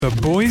The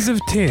Boys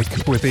of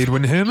Tech with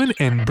Edwin Herman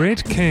and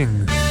Brett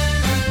King.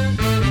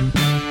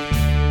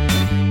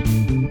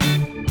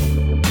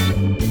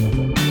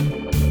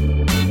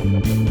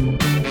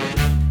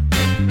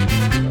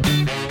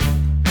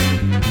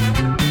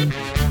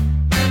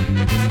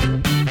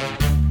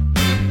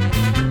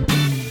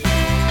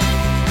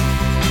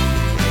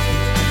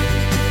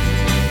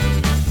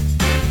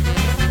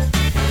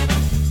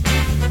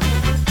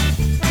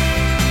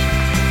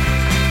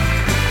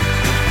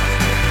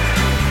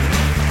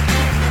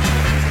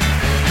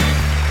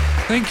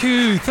 Thank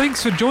you.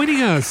 Thanks for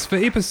joining us for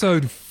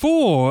episode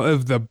 4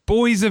 of The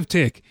Boys of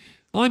Tech.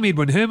 I'm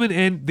Edwin Herman,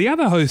 and the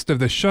other host of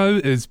the show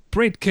is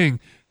Brett King,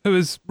 who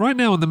is right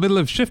now in the middle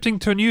of shifting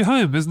to a new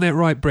home. Isn't that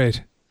right,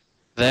 Brett?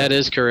 That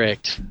is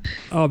correct.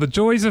 Oh, the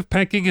joys of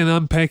packing and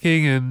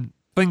unpacking and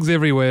things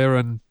everywhere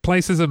and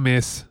places a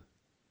mess.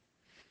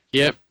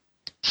 Yep.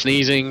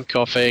 Sneezing,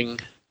 coughing,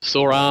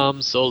 sore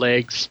arms, sore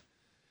legs.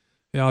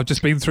 Yeah, I've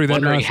just been through that.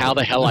 Wondering how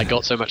the hell I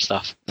got so much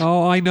stuff.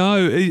 Oh, I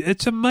know.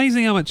 It's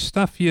amazing how much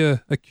stuff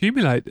you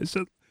accumulate. It's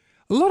a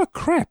lot of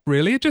crap,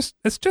 really.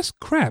 It's just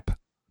crap.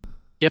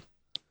 Yep.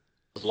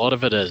 A lot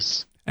of it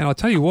is. And I'll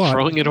tell you what.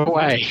 Throwing it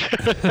away.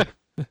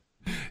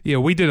 Yeah,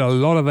 we did a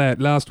lot of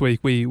that last week.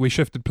 We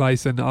shifted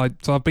place, and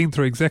so I've been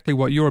through exactly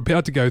what you're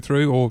about to go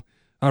through or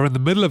are in the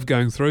middle of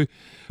going through.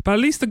 But at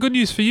least the good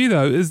news for you,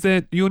 though, is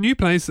that your new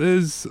place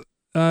is,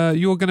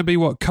 you're going to be,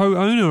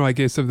 co-owner, I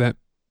guess, of that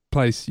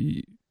place.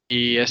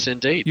 Yes,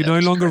 indeed. You're no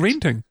longer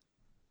renting.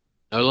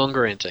 No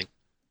longer renting.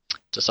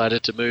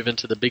 Decided to move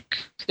into the big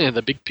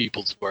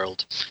people's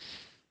world.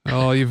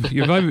 Oh, you've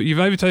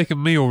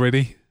overtaken me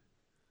already.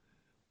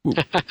 We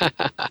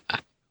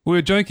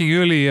were joking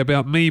earlier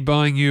about me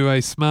buying you a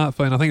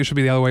smartphone. I think it should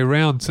be the other way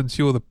around, since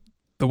you're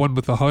the one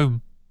with the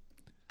home.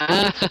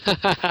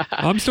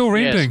 I'm still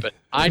renting. Yes, but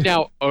I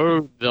now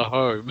own the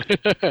home,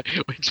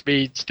 which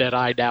means that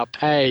I now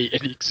pay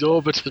an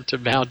exorbitant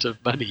amount of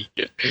money.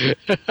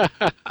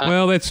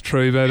 Well, that's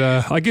true, but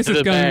I guess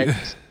it's going...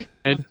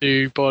 And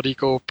to body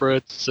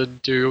corporates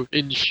and to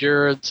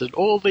insurance and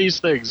all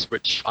these things,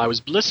 which I was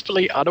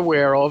blissfully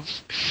unaware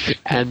of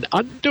and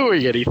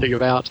undoing anything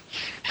about.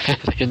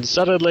 And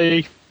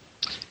suddenly,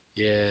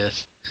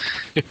 yes...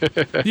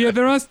 Yeah,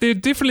 there are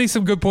definitely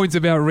some good points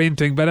about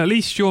renting, but at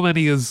least your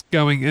money is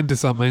going into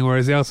something,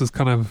 whereas ours is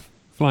kind of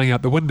flying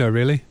out the window,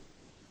 really.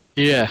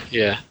 Yeah.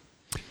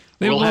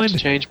 We'll have to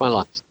change my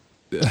life.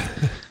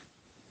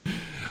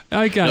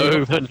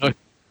 Okay.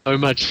 No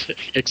much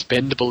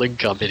expendable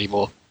income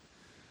anymore.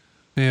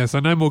 Yeah, so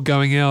no more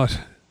going out.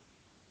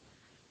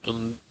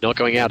 Not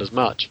going out as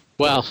much.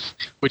 Well,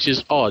 which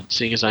is odd,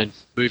 seeing as I'm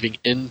moving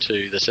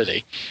into the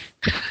city.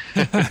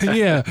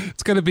 Yeah,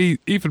 it's going to be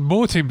even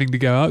more tempting to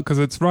go out because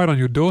it's right on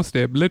your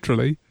doorstep,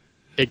 literally.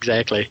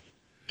 Exactly.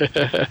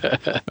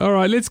 All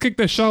right, let's kick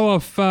the show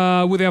off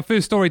with our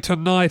first story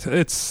tonight.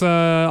 It's,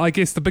 I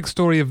guess, the big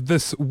story of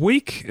this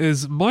week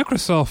is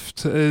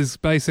Microsoft is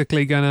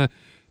basically going to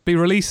be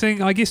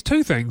releasing, I guess,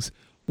 two things.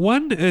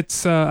 One,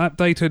 it's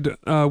updated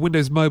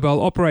Windows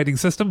Mobile operating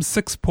system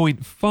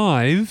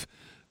 6.5.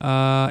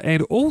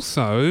 And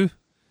also,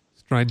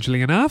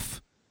 strangely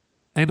enough,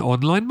 an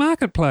online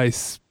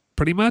marketplace,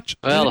 pretty much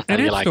an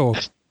app store.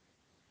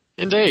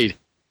 Indeed.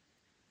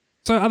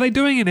 So are they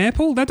doing an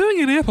Apple? They're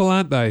doing an Apple,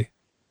 aren't they?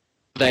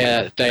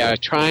 They are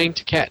trying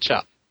to catch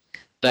up.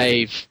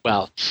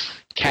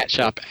 Catch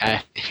up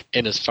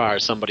in as far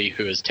as somebody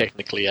who is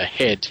technically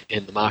ahead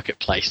in the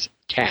marketplace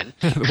can.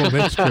 Well,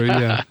 that's true,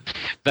 yeah.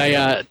 They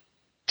are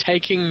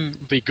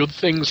taking the good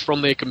things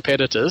from their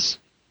competitors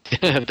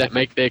that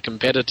make their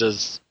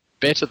competitors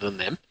better than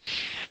them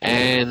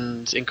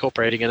and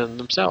incorporating it in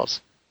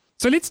themselves.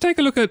 So let's take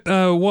a look at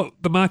what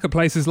the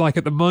marketplace is like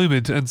at the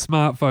moment in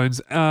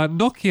smartphones.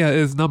 Nokia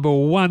is number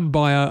one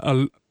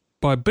by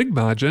a big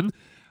margin.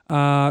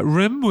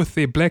 RIM with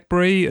their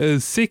BlackBerry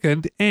is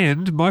second,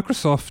 and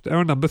Microsoft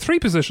are in number 3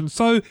 position.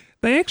 So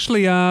they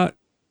actually are,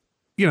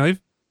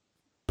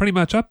 pretty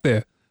much up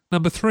there,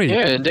 number 3.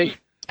 Yeah, indeed.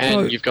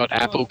 And you've got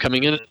Apple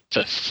coming in at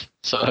 5th.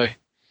 So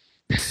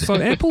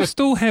Apple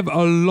still have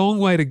a long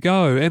way to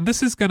go, and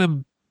this is going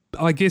to,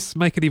 I guess,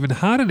 make it even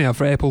harder now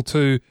for Apple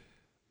to,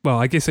 well,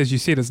 I guess as you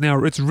said,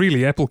 it's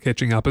really Apple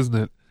catching up, isn't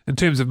it, in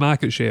terms of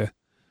market share?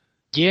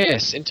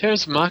 Yes, in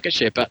terms of market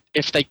share, but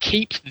if they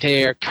keep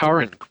their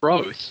current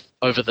growth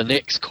over the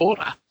next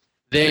quarter,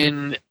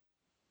 then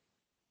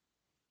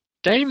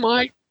they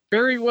might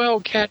very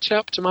well catch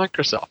up to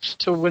Microsoft,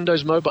 to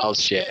Windows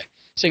Mobile's share,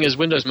 seeing as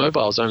Windows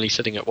Mobile is only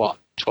sitting at,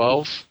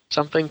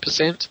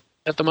 12-something%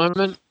 at the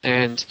moment,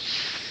 and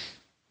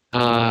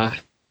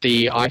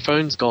the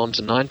iPhone's gone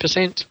to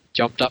 9%,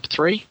 jumped up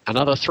 3,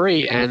 another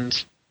 3,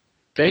 and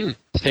then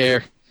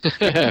they're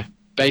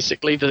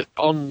basically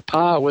on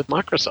par with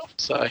Microsoft.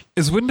 So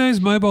is Windows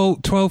Mobile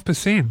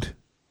 12%?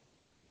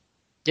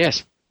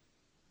 Yes.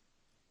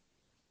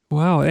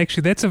 Wow,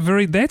 actually, that's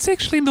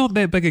actually not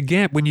that big a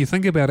gap when you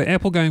think about it.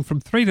 Apple going from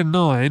 3 to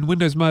 9,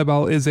 Windows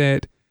Mobile is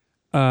at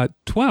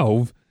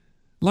 12.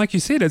 Like you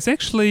said, it's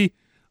actually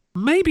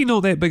maybe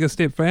not that big a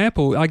step for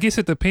Apple. I guess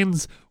it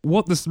depends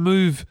what this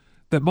move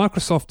that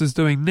Microsoft is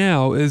doing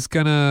now is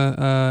going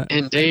to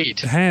indeed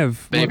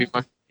have. Maybe,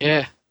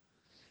 yeah.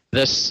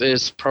 This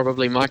is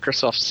probably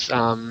Microsoft's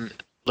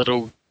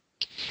little,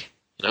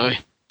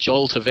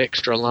 jolt of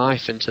extra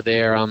life into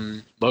their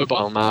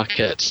mobile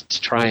market to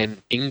try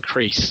and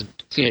increase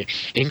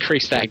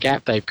that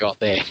gap they've got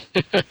there.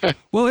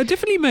 Well, it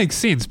definitely makes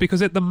sense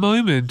because at the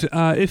moment,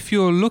 if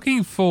you're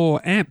looking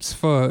for apps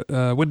for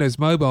Windows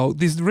Mobile,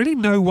 there's really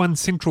no one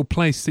central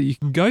place that you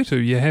can go to.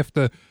 You have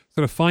to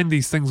sort of find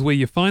these things where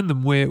you find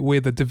them, where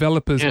the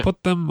developers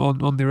put them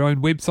on their own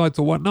websites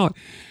or whatnot.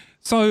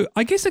 So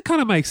I guess it kind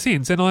of makes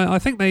sense, and I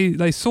think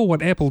they saw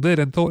what Apple did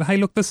and thought, hey,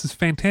 look, this is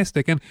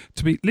fantastic. And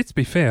let's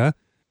be fair,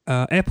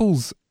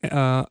 Apple's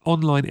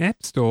online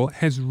app store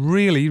has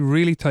really,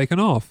 really taken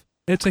off.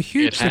 It's a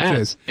huge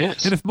success.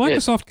 Yes. And if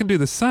Microsoft can do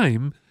the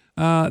same,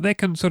 they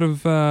can sort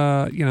of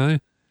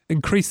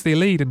increase their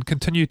lead and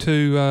continue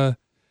to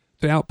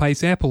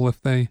outpace Apple if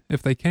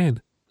they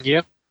can.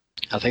 Yep,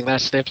 I think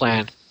that's their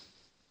plan.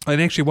 And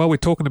actually, while we're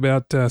talking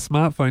about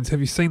smartphones, have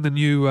you seen the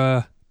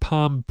new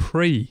Palm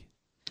Pre?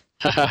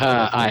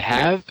 I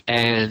have,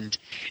 and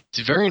it's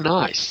very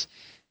nice.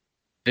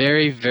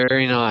 Very,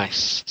 very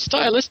nice.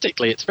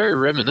 Stylistically, it's very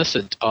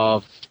reminiscent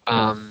of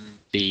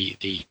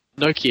the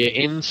Nokia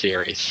N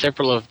series.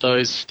 Several of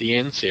those, the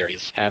N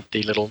series, have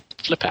the little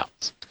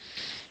flip-outs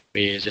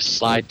where you just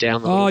slide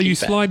down the little keypad. You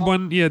slide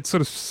one, it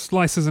sort of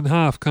slices in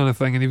half kind of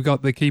thing, and you've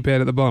got the keypad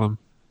at the bottom.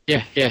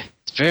 Yeah.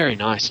 It's very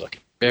nice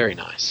looking. Very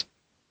nice.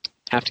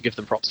 Have to give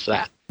them props for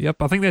that.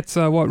 Yep, I think that's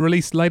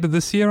released later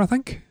this year, I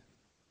think.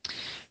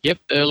 Yep,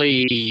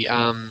 early,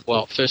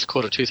 first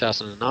quarter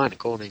 2009,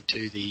 according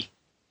to the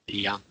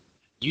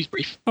news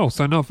brief. Oh,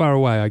 so not far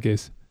away, I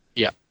guess.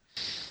 Yeah,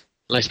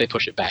 unless they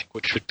push it back,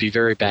 which would be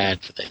very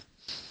bad for them.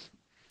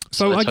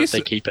 So I guess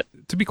they keep it.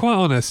 To be quite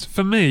honest,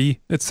 for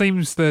me, it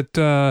seems that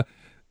a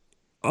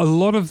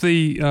lot of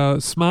the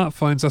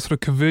smartphones are sort of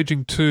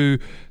converging to,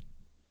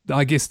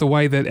 I guess, the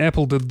way that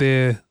Apple did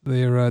their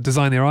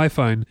design their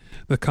iPhone,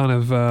 the kind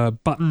of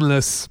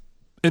buttonless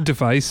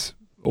interface,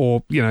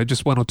 or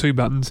just one or two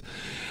buttons.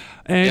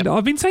 And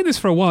I've been saying this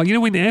for a while.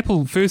 When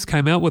Apple first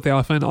came out with the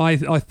iPhone,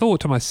 I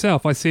thought to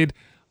myself, I said,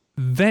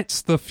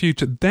 that's the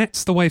future.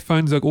 That's the way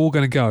phones are all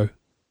going to go.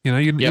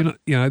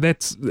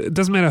 It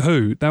doesn't matter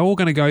who. They're all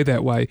going to go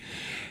that way.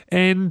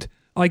 And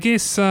I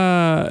guess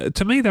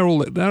to me,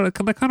 they're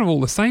kind of all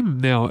the same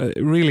now,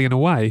 really, in a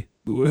way.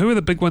 Who are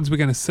the big ones we're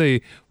going to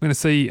see? We're going to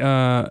see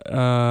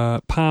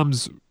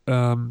Palm's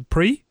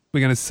Pre.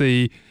 We're going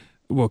to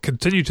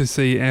continue to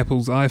see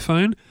Apple's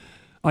iPhone.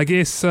 I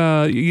guess,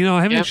 I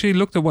haven't actually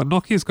looked at what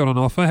Nokia's got on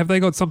offer. Have they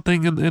got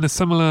something in a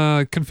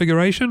similar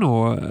configuration,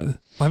 or I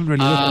haven't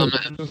really looked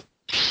at it?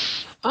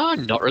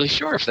 I'm not really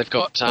sure if they've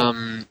got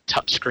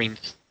touchscreen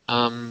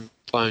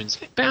phones.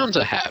 They're bound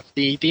to have.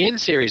 The N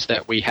series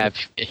that we have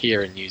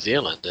here in New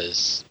Zealand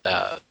is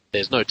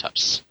there's no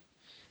touch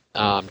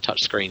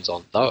screens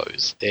on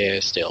those. They're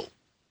still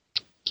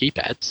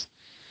keypads.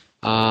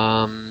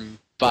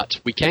 But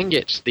we can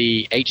get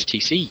the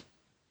HTC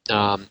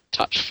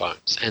touch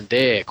phones, and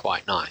they're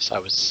quite nice. I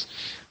was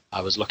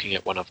looking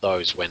at one of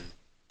those when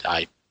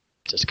I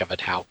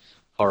discovered how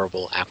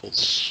horrible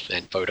Apple's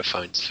and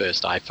Vodafone's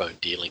first iPhone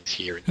dealings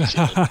here in New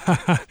Zealand.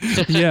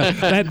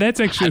 Yeah, that's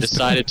actually. I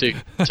decided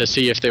to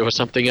see if there was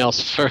something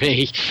else for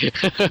me.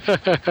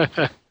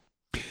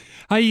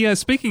 Hey,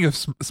 speaking of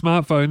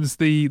smartphones,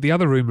 the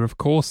other rumor, of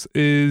course,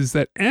 is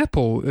that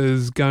Apple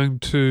is going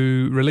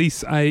to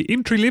release a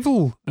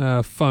entry-level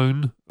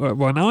phone,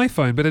 an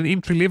iPhone, but an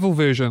entry-level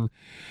version.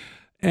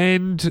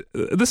 And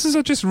this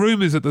is just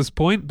rumors at this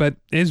point, but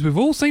as we've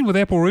all seen with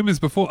Apple rumors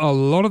before, a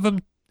lot of them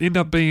end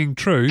up being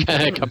true.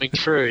 Coming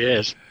true,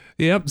 yes.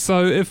 Yep.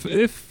 So if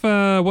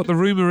what the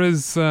rumor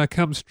is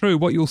comes true,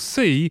 what you'll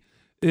see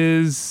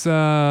is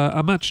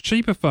a much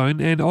cheaper phone,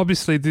 and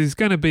obviously there's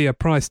going to be a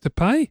price to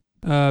pay.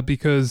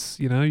 Because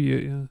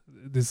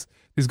there's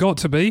got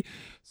to be.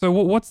 So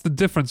what's the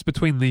difference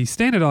between the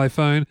standard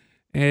iPhone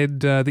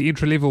and the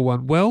entry-level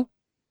one? Well,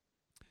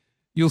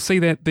 you'll see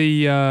that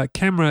the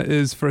camera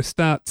is, for a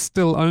start,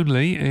 still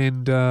only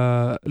and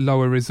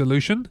lower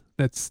resolution.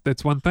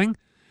 That's one thing.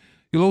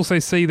 You'll also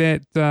see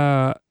that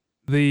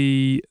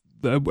the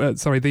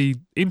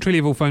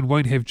entry-level phone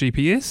won't have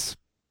GPS,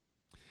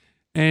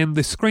 and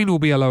the screen will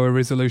be a lower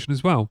resolution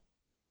as well.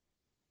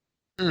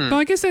 So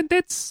I guess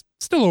that's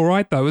still all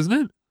right, though, isn't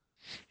it?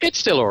 It's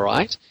still all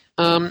right.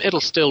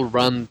 It'll still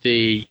run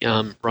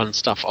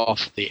stuff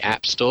off the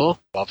App Store.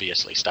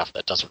 Obviously, stuff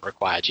that doesn't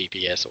require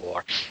GPS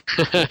or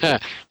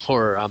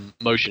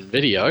motion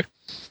video.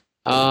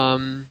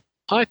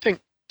 I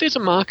think there's a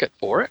market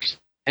for it,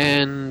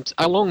 and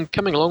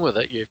coming along with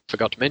it, you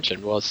forgot to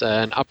mention, was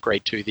an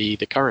upgrade to the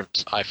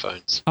current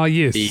iPhones. Oh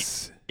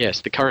yes,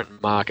 the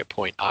current market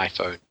point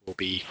iPhone will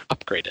be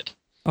upgraded.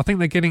 I think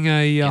they're getting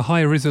a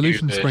higher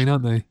resolution screen,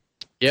 aren't they?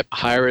 Yep,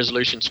 higher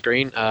resolution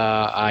screen,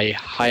 a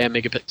higher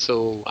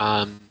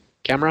megapixel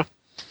camera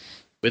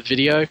with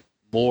video,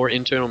 more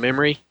internal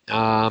memory,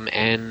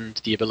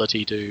 and the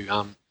ability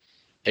to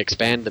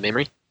expand the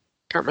memory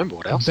Can't remember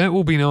what else. That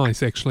will be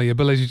nice, actually.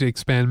 Ability to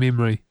expand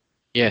memory.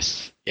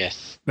 Yes.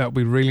 That would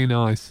be really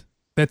nice.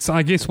 That's,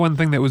 I guess, one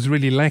thing that was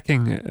really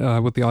lacking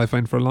with the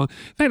iPhone for a long...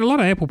 In fact, a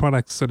lot of Apple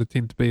products sort of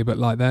tend to be a bit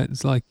like that.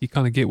 It's like you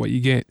kind of get what you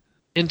get.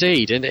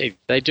 Indeed.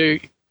 They do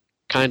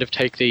kind of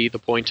take the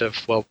point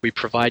of, well, we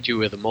provide you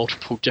with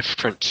multiple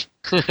different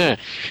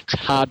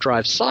hard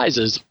drive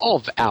sizes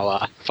of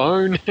our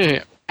phone,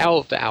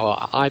 of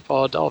our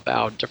iPod, of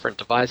our different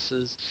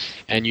devices,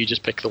 and you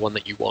just pick the one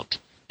that you want.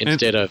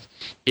 Instead of,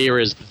 here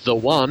is the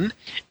one,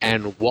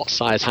 and what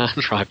size hard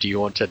drive do you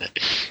want in it?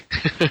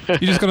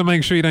 You just got to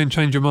make sure you don't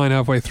change your mind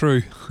halfway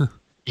through.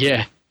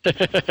 Yeah.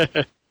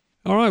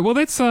 All right, well,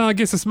 that's, I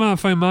guess, a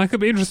smartphone market.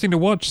 It'll be interesting to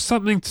watch.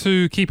 Something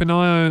to keep an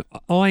eye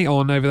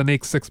on over the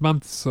next 6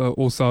 months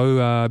or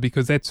so,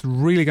 because that's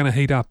really going to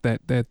heat up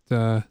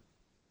Indeed.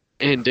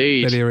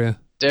 that area.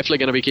 Definitely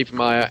going to be keeping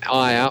my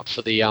eye out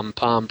for the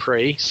Palm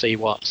Pre, see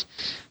what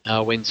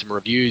when some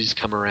reviews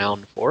come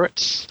around for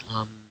it.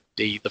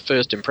 The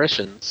first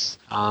impressions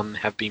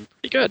have been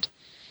pretty good.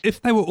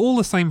 If they were all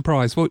the same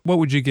price, what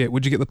would you get?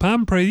 Would you get the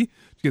Palm Pre, would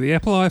you get the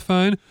Apple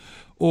iPhone,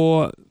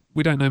 or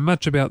we don't know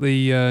much about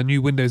the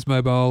new Windows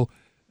Mobile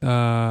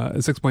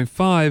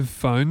 6.5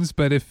 phones,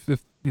 but if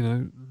you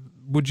know,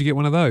 would you get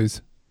one of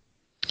those?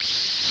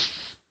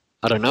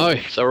 I don't know.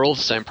 If they're all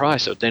the same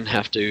price, I would then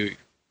have to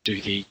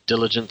do the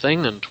diligent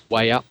thing and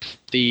weigh up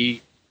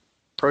the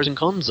pros and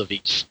cons of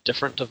each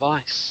different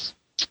device.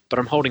 But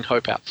I'm holding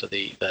hope out for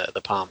the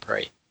Palm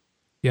Pre.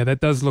 Yeah,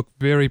 that does look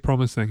very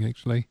promising,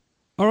 actually.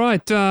 All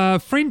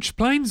right, French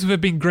planes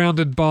have been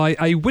grounded by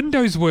a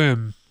Windows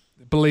worm,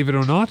 believe it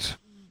or not.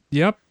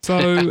 Yep.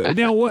 So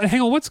now,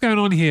 hang on, what's going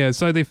on here?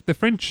 So the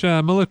French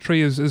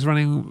military is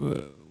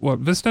running,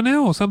 Vista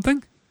now or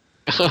something?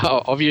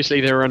 Obviously,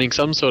 they're running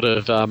some sort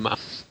of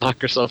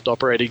Microsoft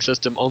operating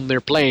system on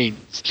their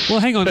planes. Well,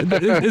 hang on.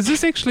 Is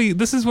this actually...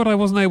 This is what I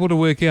wasn't able to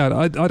work out.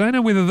 I don't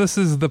know whether this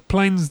is the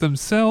planes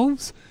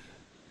themselves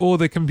or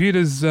the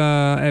computers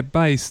at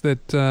base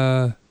that,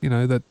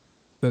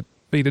 that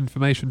feed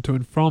information to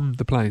and from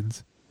the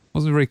planes.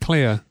 Wasn't very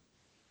clear.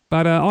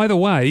 But either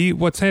way,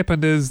 what's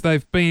happened is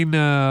they've been...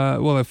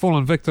 they've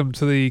fallen victim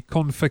to the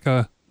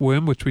Conficker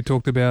worm, which we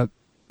talked about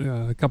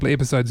a couple of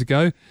episodes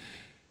ago.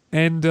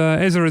 And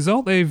as a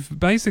result, they've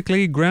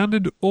basically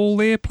grounded all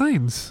their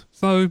planes.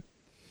 So,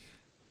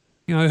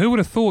 who would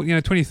have thought,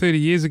 20, 30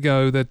 years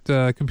ago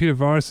that computer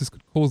viruses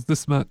could cause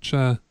this much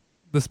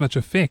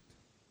effect?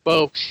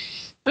 Well,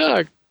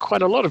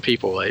 quite a lot of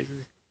people.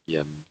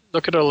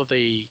 Look at all of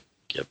the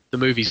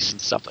movies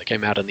and stuff that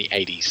came out in the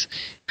 80s,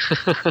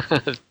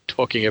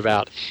 talking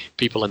about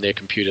people and their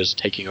computers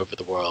taking over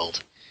the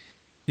world.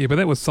 Yeah, but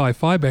that was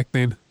sci-fi back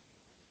then.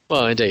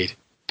 Well, indeed.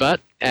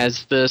 But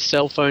as the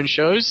cell phone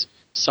shows,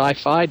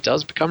 sci-fi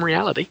does become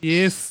reality.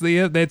 Yes,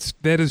 that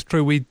is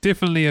true. We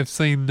definitely have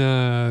seen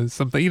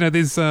something.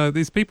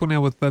 There's people now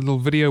with little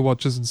video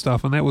watches and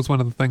stuff, and that was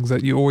one of the things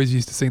that you always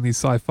used to see in these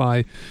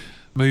sci-fi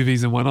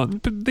movies and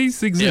whatnot. But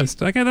these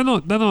exist. Yep. Okay, they're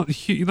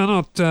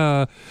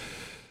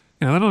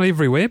not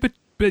everywhere, but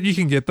you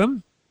can get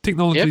them.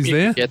 Technology's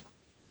there.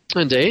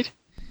 Indeed.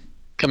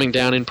 Coming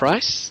down in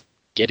price,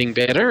 getting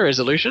better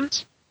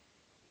resolutions.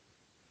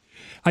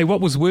 Hey,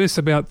 what was worse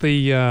about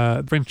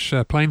the French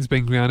planes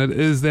being grounded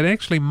is that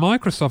actually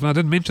Microsoft, and I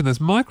didn't mention this,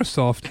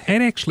 Microsoft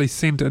had actually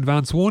sent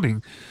advance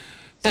warning.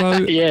 So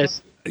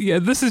yes. Yeah,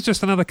 this is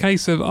just another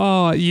case of,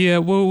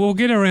 we'll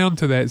get around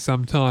to that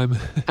sometime.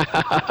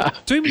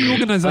 Too many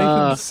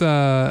organizations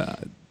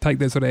take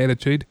that sort of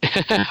attitude.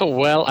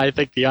 Well, I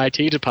think the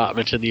IT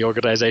department in the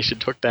organization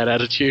took that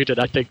attitude, and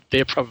I think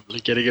they're probably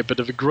getting a bit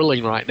of a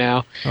grilling right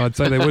now. I'd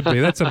say they would be.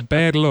 That's a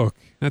bad look.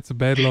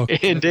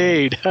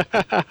 Indeed.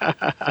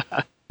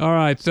 All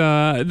right,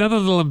 another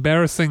little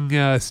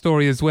embarrassing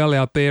story as well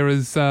out there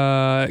is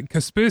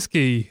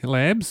Kaspersky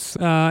Labs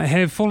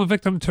have fallen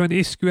victim to an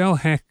SQL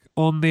hack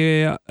on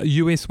their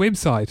US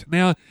website.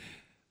 Now,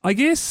 I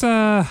guess,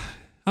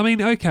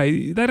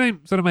 okay, they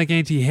don't sort of make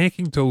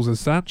anti-hacking tools as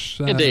such.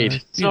 Indeed.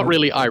 It's not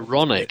really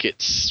ironic.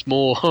 It's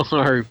more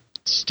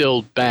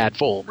still bad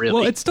form, really.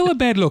 Well, it's still a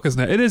bad look,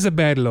 isn't it? It is a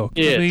bad look.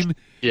 Yes.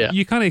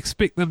 You can't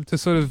expect them to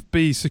sort of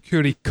be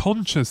security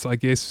conscious, I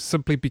guess,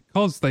 simply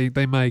because they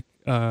make,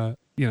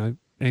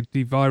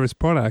 antivirus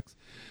products.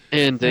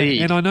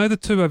 Indeed. And I know the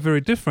two are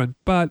very different,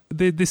 but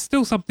there's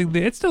still something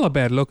there. It's still a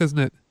bad look, isn't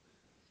it?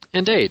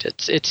 Indeed.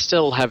 It's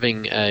still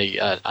having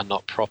a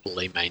not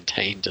properly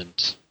maintained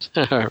and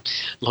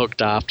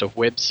looked after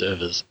web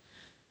servers.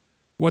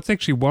 What's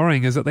actually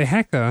worrying is that the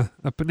hacker...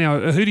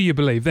 Now, who do you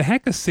believe? The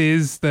hacker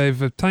says they've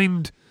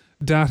obtained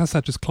data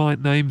such as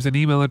client names and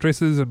email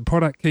addresses and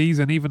product keys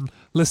and even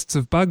lists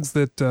of bugs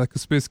that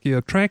Kaspersky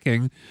are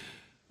tracking.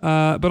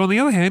 But on the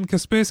other hand,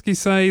 Kaspersky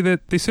say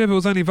that the server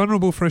was only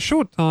vulnerable for a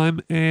short time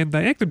and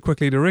they acted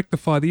quickly to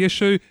rectify the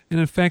issue, and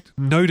in fact,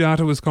 no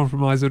data was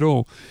compromised at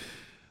all.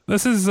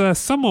 This is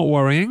somewhat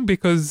worrying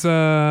because,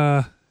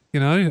 I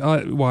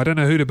don't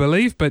know who to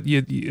believe, but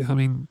if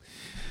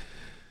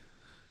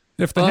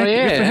the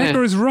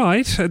hacker is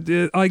right,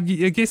 I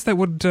guess that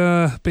would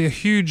be a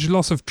huge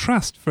loss of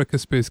trust for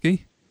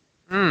Kaspersky.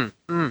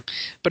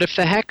 But if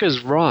the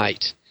hacker's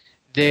right,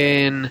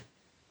 then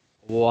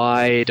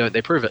why don't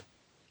they prove it?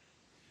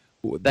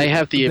 They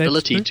have the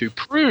ability to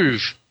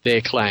prove their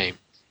claim.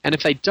 And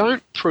if they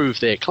don't prove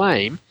their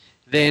claim,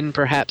 then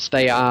perhaps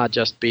they are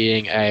just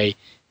being a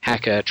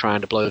hacker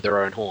trying to blow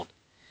their own horn.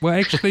 Well,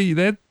 actually,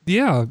 that's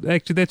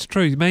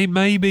true.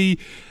 Maybe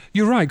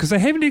you're right, because they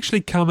haven't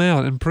actually come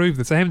out and proved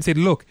this. They haven't said,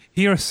 look,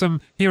 here are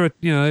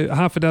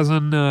half a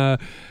dozen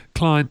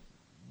client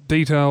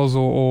details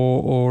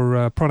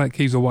or product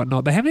keys or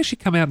whatnot. They haven't actually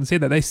come out and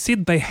said that. They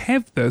said they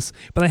have this,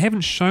 but they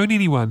haven't shown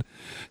anyone.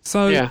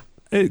 So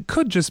it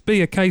could just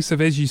be a case of,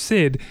 as you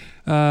said,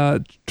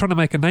 trying to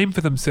make a name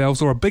for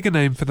themselves, or a bigger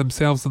name for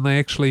themselves than they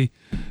actually,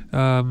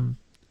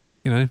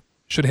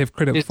 should have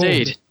credit for.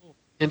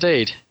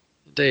 Indeed.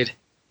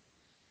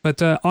 But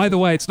either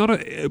way,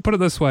 put it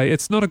this way,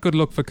 it's not a good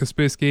look for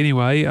Kaspersky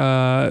anyway.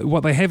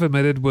 What they have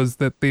admitted was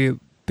that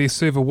their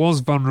server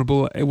was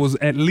vulnerable. It was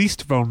at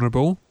least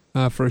vulnerable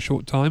for a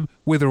short time.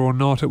 Whether or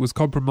not it was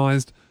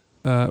compromised,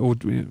 or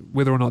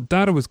whether or not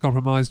data was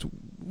compromised,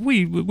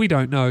 we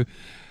don't know.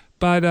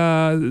 But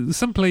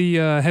simply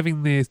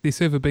having their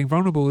server being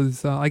vulnerable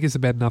is, I guess, a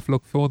bad enough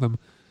look for them,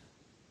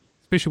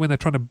 especially when they're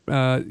trying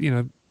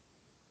to,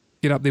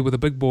 get up there with the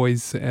big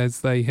boys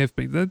as they have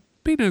been. They've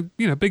been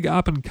a big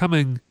up and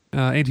coming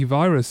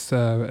antivirus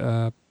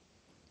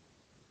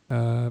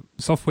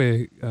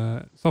software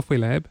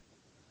lab.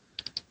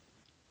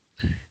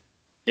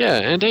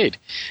 Yeah, indeed,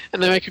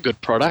 and they make a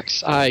good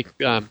product. I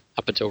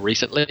up until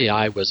recently,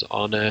 I was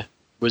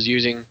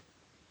using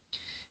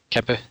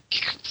Kaspersky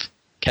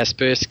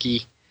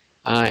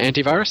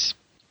antivirus.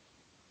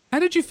 How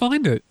did you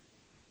find it?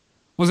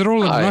 Was it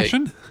all in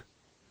Russian?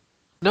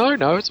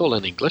 No, it's all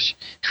in English,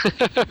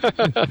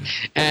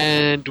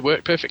 and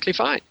worked perfectly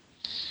fine.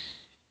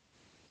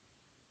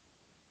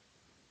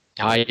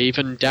 I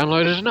even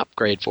downloaded an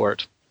upgrade for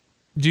it.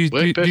 Do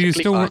you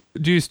still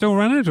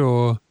run it,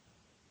 or?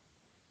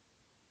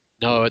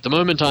 No, at the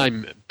moment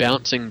I'm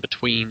bouncing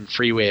between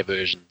freeware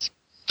versions.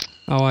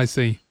 Oh, I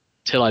see.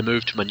 Till I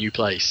move to my new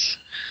place.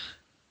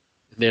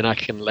 And then I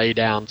can lay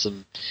down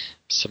some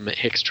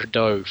extra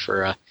dough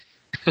for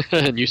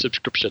a new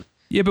subscription.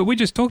 Yeah, but we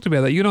just talked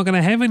about that. You're not going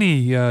to have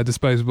any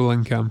disposable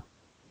income.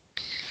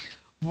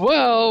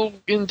 Well,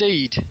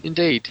 indeed.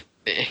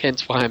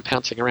 Hence why I'm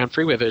bouncing around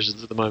freeware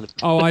versions at the moment.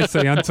 Oh, I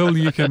see. Until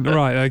you can...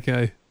 Right,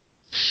 okay.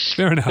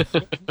 Fair enough.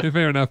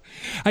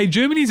 Hey,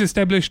 Germany's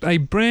established a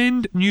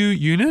brand new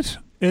unit.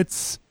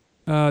 It's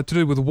to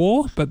do with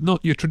war, but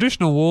not your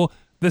traditional war.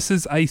 This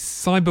is a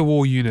cyber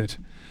war unit.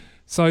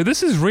 So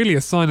this is really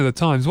a sign of the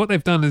times. What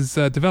they've done is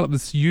develop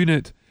this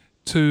unit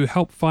to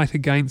help fight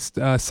against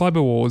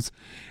cyber wars.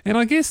 And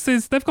I guess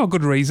they've got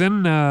good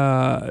reason.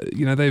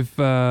 They've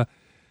had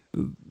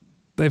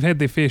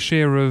their fair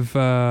share of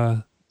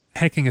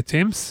hacking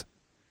attempts.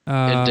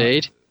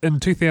 Indeed. In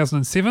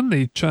 2007,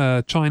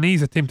 the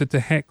Chinese attempted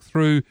to hack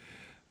through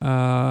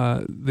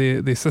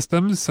their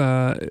systems,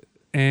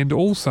 and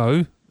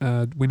also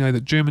we know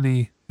that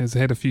Germany has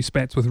had a few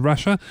spats with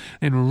Russia,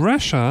 and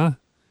Russia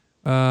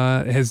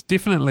has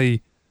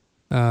definitely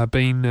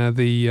been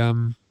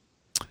the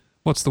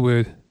what's the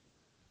word?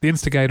 The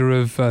instigator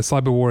of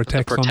cyber war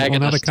attacks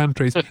on other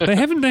countries. They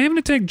haven't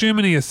attacked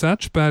Germany as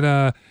such,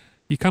 but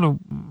you kind of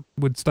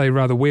would stay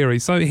rather wary.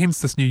 So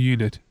hence this new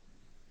unit.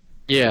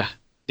 Yeah.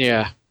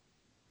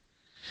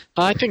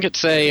 I think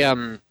it's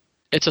a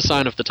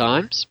sign of the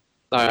times.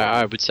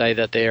 I would say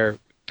that they're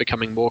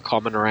becoming more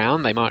common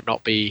around. They might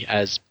not be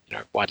as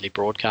widely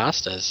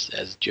broadcast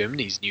as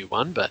Germany's new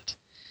one, but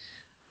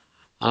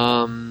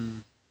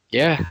I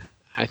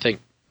think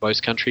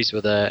most countries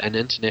with an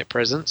internet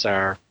presence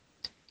are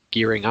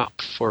gearing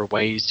up for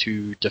ways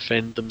to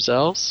defend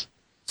themselves.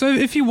 So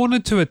if you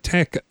wanted to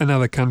attack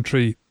another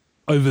country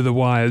over the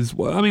wires,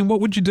 I mean,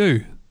 what would you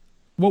do?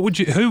 What would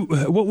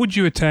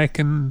you attack,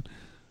 and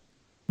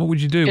what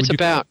would you do?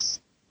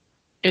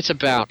 It's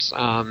about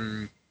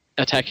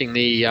attacking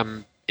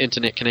the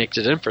internet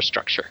connected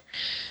infrastructure,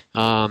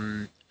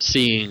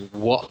 seeing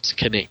what's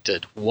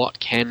connected, what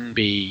can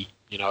be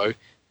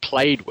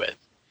played with.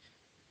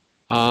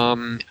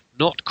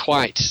 Not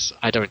quite,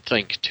 I don't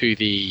think, to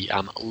the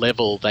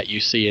level that you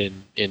see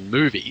in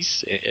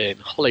movies in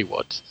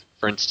Hollywood.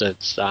 For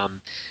instance,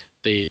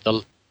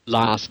 the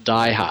last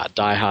Die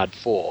Hard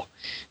 4,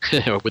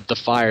 with the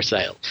fire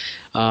sale.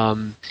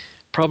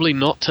 Probably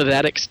not to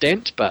that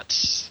extent,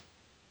 but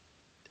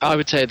I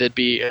would say there'd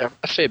be a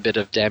fair bit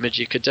of damage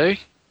you could do,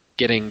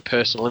 getting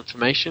personal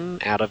information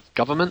out of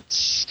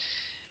governments,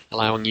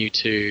 allowing you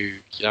to,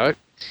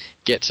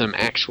 get some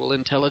actual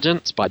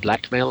intelligence by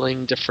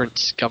blackmailing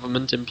different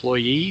government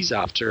employees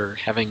after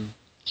having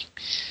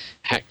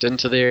hacked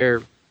into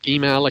their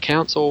email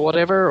accounts or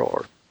whatever,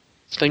 or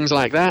things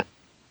like that.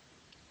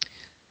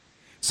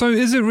 So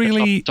is it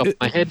really... Top of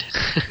my head.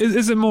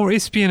 is it more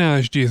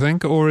espionage, do you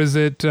think, or is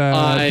it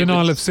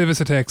denial of service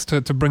attacks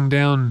to bring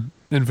down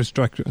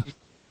infrastructure?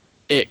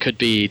 It could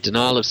be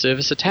denial of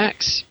service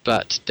attacks,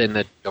 but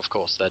then, of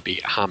course, they'd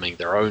be harming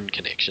their own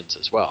connections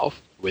as well,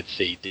 with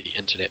the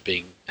internet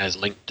being as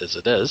linked as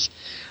it is.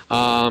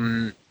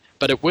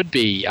 But it would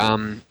be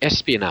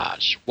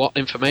espionage. What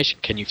information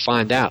can you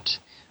find out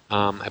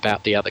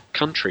about the other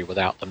country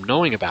without them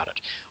knowing about it?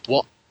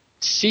 What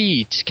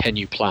seeds can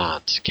you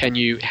plant? Can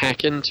you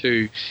hack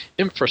into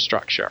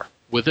infrastructure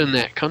within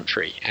that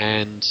country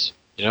and,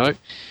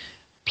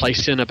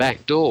 place in a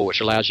back door which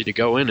allows you to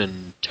go in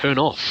and turn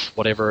off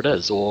whatever it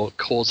is or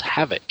cause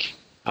havoc?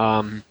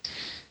 Tap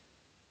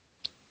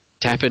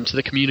into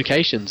the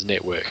communications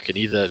network and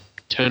either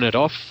turn it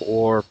off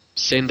or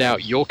send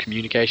out your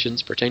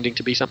communications pretending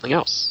to be something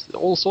else.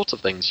 All sorts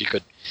of things you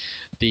could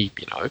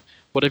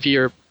whatever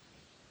your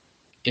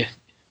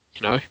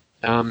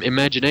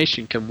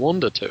imagination can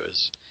wander to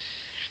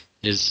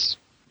is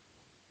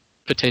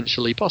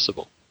potentially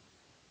possible.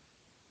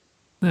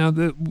 Now,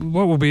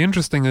 what will be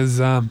interesting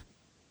is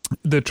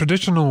the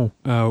traditional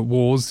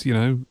wars,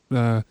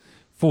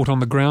 fought on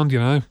the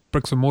ground,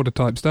 bricks and mortar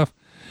type stuff.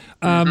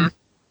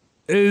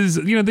 Is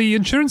the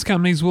insurance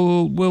companies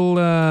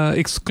will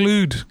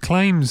exclude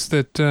claims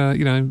that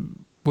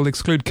will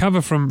exclude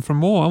cover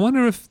from war. I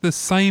wonder if the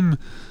same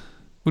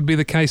would be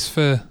the case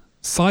for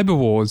cyber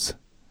wars.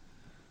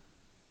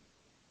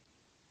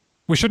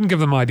 We shouldn't give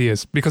them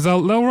ideas because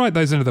they'll write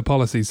those into the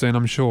policy soon,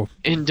 I'm sure.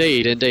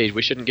 Indeed.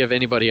 We shouldn't give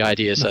anybody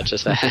ideas such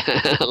as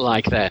that,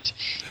 like that.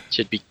 It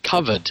should be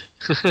covered.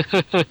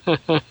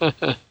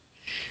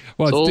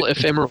 Well, it's all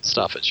ephemeral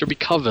stuff. It should be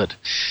covered.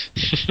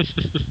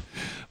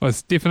 Well,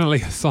 it's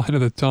definitely a sign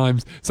of the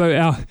times. So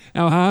our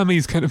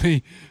army's going to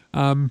be,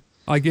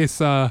 I guess,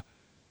 what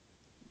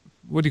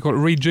do you call it,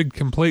 rejigged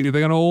completely.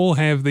 They're going to all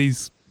have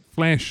these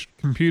flash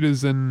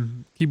computers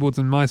and keyboards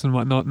and mice and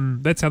whatnot,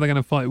 and that's how they're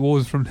going to fight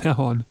wars from now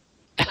on.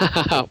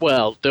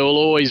 Well, there will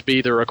always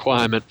be the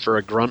requirement for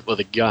a grunt with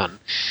a gun.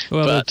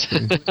 Well, but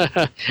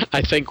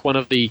I think one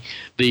of the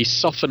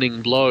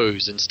softening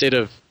blows, instead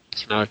of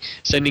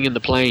sending in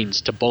the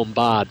planes to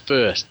bombard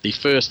first, the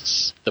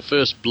first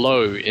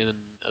blow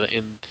in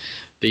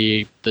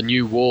the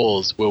new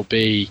wars will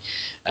be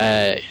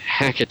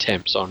hack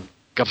attempts on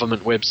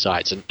government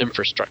websites and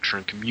infrastructure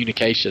and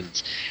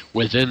communications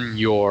within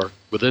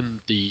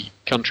the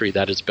country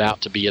that is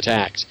about to be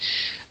attacked.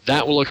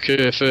 That will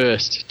occur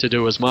first to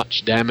do as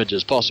much damage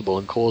as possible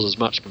and cause as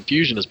much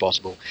confusion as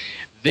possible.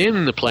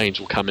 Then the planes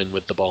will come in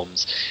with the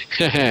bombs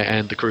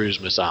and the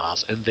cruise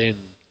missiles, and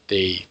then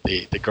the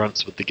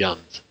grunts with the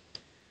guns.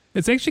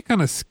 It's actually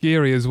kind of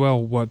scary as well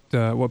what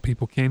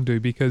people can do,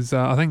 because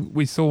I think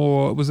we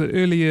saw, was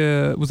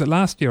it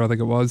last year, I think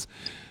it was,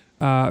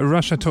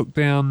 Russia took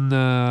down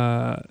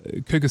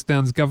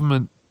Kyrgyzstan's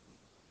government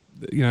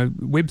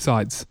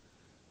websites.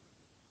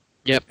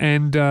 Yep.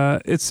 And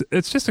it's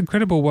just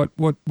incredible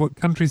what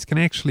countries can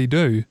actually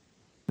do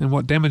and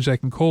what damage they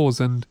can cause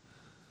and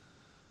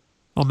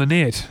on the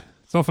net.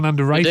 It's often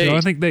underrated. Indeed.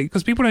 I think that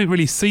because people don't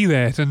really see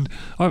that, and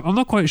I'm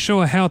not quite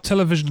sure how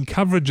television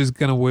coverage is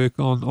going to work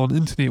on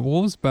internet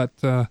wars, but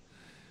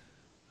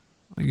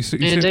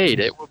indeed,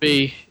 it will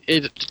be.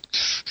 It'd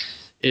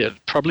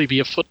probably be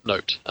a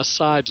footnote, a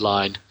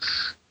sideline,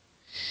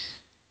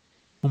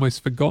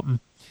 almost forgotten.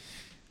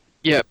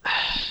 Yep.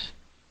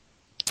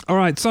 All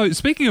right. So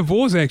speaking of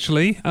wars,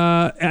 actually,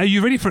 are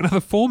you ready for another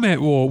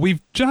format war?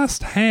 We've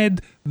just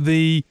had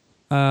the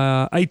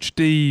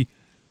HD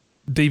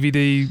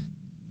DVD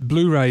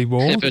Blu-ray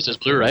war versus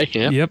Blu-ray.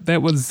 Yeah. Yep,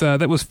 that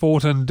was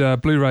fought, and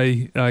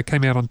Blu-ray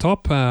came out on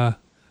top.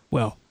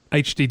 Well,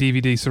 HD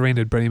DVD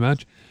surrendered pretty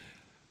much.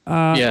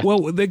 Yeah.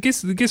 Well,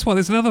 guess what?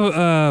 There's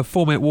another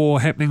format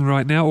war happening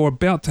right now, or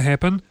about to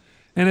happen,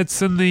 and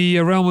it's in the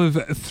realm of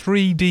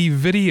 3D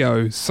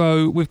video.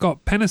 So we've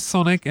got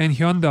Panasonic and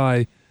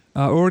Hyundai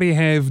already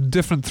have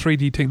different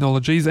 3D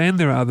technologies, and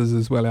there are others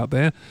as well out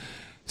there.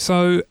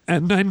 So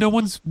no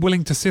one's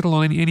willing to settle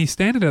on any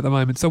standard at the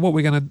moment. So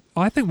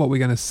I think what we're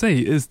gonna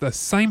see is the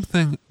same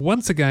thing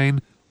once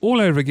again, all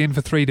over again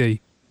for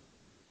 3D.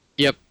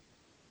 Yep.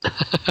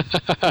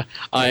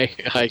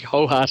 I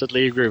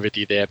wholeheartedly agree with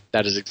you there.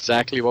 That is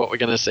exactly what we're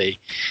going to see.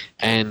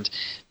 And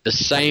the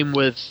same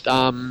with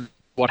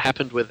what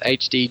happened with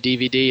HD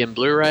DVD and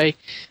Blu-ray.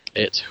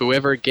 It's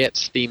whoever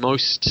gets the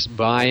most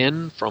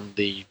buy-in from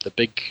the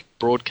big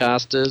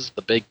broadcasters,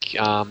 the big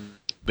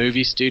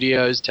movie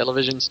studios,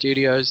 television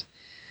studios,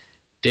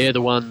 they're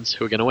the ones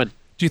who are going to win.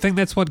 Do you think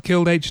that's what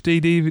killed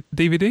HD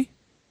DVD?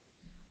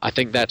 I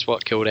think that's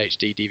what killed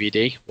HD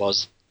DVD,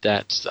 was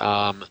that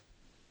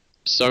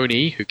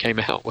Sony, who came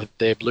out with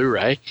their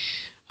Blu-ray,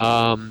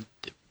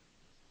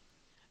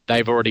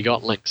 they've already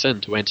got links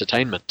into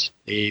entertainment,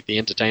 the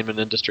entertainment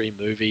industry,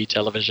 movie,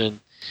 television,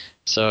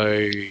 so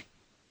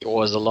it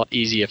was a lot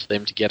easier for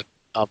them to get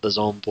others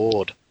on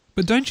board.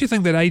 But don't you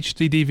think that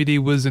HD DVD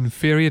was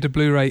inferior to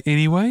Blu-ray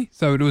anyway,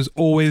 so it was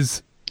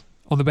always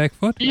on the back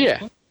foot?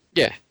 Yeah.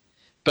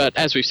 But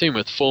as we've seen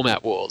with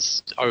format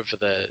wars over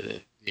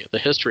the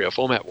history of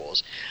format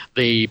wars,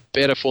 the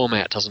better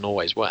format doesn't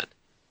always win.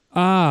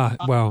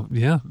 Well,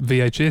 yeah,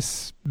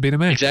 VHS,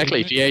 Betamax.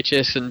 Exactly,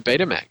 VHS and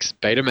Betamax.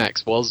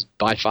 Betamax was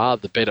by far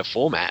the better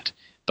format,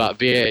 but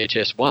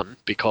VHS won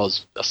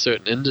because a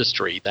certain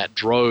industry that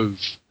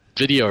drove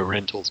video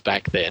rentals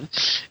back then.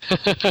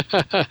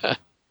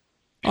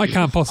 I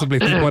can't possibly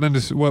think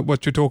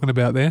what you're talking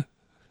about there.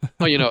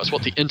 Oh, it's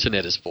what the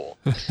internet is for.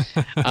 You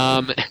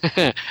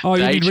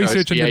mean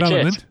research and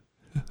development?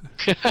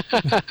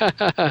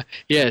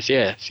 Yes,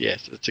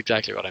 that's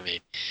exactly what I mean.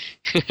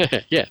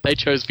 Yeah, they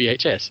chose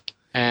VHS.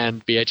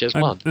 And VHS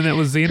won. And that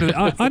was the end of it.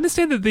 I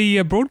understand that the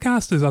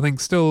broadcasters, I think,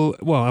 still,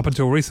 well, up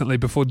until recently,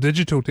 before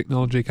digital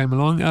technology came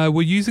along,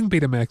 were using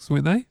Betamax,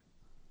 weren't they?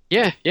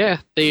 Yeah.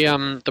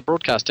 The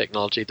broadcast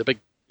technology, the big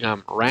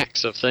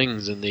racks of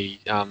things in the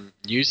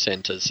news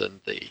centers and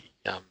the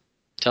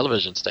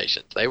television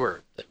stations, they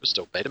were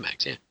still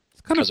Betamax, yeah.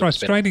 It's kind of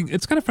frustrating.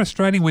 It's kind of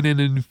frustrating when an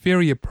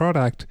inferior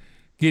product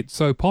gets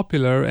so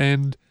popular,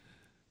 and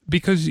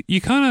because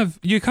you kind of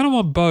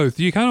want both.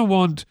 You kind of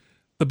want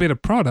the better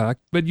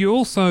product, but you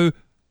also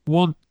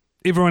want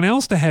everyone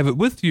else to have it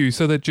with you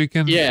so that you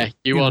can... Yeah,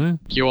 you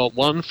want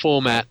one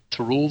format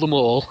to rule them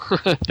all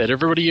that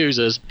everybody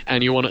uses,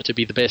 and you want it to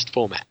be the best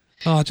format.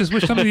 Oh, I just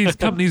wish some of these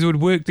companies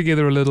would work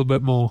together a little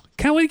bit more.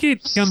 Can't we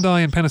get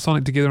Hyundai and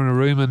Panasonic together in a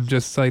room and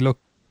just say, look,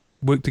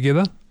 work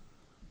together,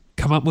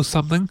 come up with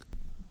something,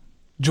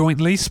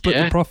 jointly split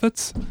the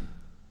profits?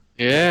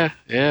 Yeah.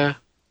 That's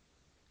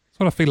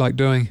what I feel like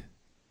doing.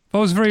 If I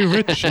was very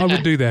rich, I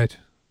would do that.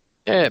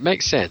 Yeah, it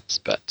makes sense,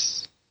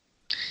 but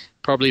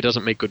probably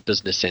doesn't make good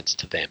business sense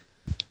to them.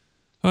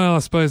 Well, I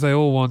suppose they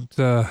all want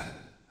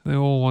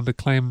to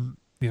claim,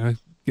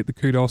 get the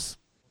kudos.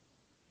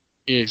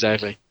 Yeah,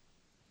 exactly.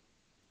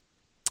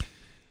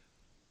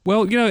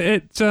 Well,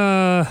 it's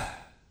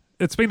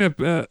been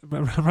a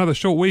rather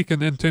short week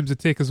in terms of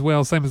tech as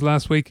well, same as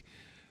last week.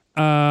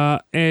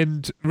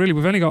 And really,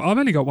 I've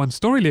only got one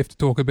story left to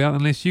talk about,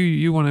 unless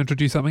you want to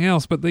introduce something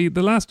else. But the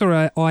last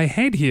story I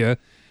had here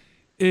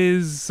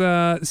is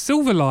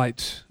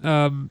Silverlight.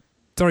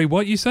 Sorry,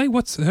 what you say?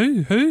 What's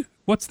who?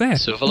 What's that?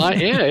 Silverlight,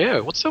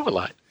 yeah. What's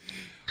Silverlight?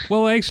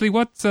 Well, actually,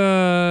 what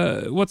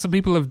some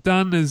people have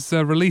done is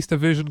released a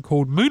version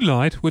called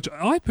Moonlight, which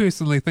I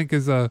personally think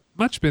is a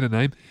much better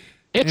name.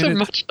 It's a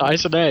much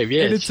nicer name,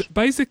 yes. And it's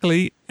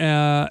basically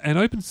an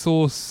open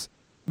source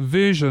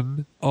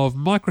version of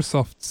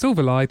Microsoft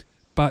Silverlight,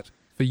 but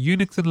for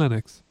Unix and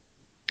Linux.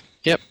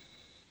 Yep.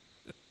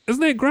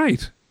 Isn't that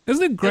great?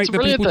 Isn't it great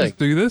that people just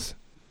do this?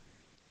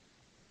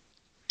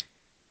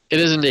 It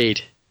is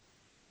indeed.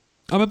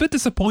 I'm a bit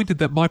disappointed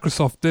that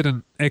Microsoft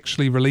didn't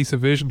actually release a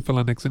version for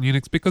Linux and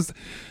Unix, because,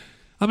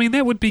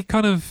 that would be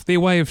kind of their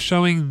way of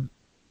showing,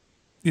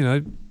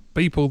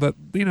 people that,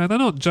 they're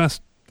not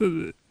just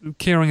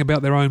caring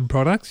about their own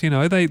products. They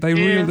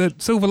really, that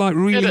Silverlight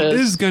really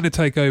is going to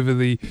take over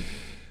the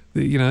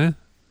world.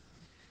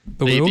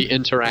 The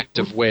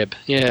interactive web,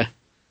 yeah.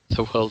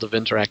 The world of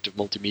interactive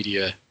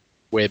multimedia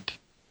web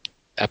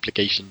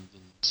applications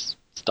and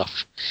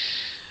stuff.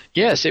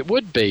 Yes, it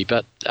would be,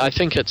 but I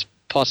think it's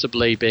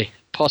possibly the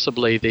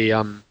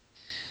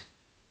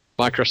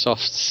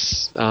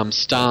Microsoft's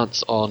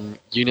stance on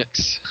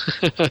Unix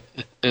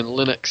and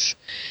Linux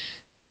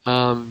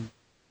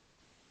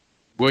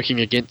working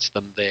against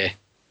them there.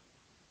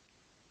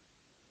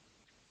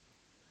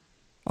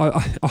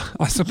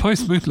 I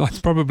suppose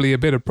Moonlight's probably a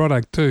better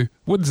product too.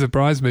 Wouldn't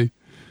surprise me.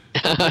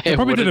 It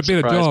probably did a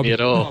better job. Me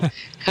at all.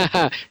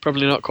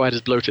 Probably not quite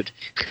as bloated.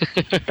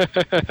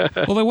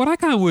 Although what I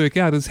can't work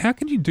out is how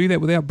can you do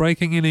that without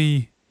breaking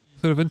any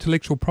sort of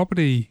intellectual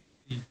property?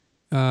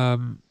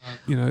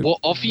 Well,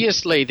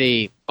 obviously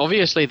the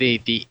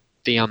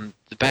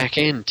back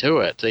end to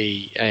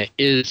it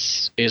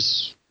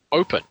is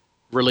open,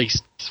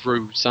 released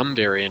through some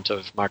variant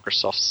of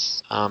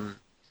Microsoft's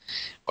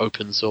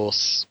open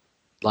source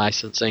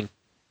licensing.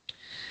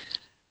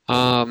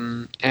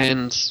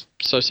 And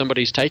so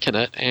somebody's taken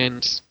it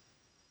and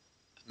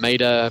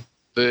made a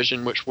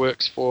version which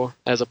works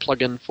as a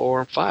plugin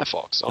for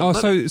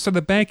Firefox. So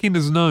the back end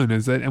is known,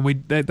 is it? And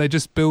they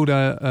just build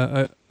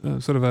a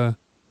sort of an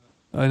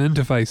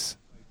interface.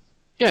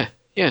 Yeah.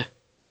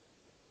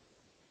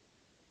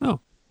 Oh,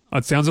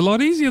 it sounds a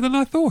lot easier than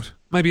I thought.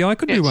 Maybe I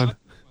could do one.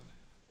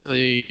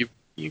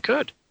 You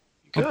could.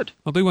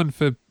 I'll do one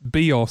for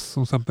BIOS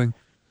or something.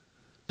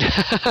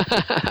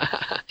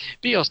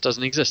 BIOS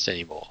doesn't exist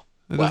anymore.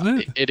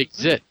 It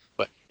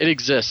It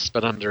exists,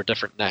 but under a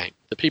different name.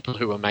 The people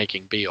who were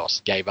making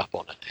BIOS gave up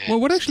on it. Well,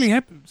 what actually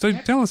happened? So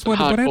tell us what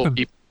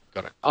happened.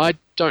 Got it. I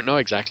don't know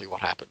exactly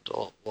what happened.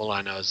 All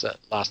I know is that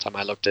last time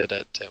I looked at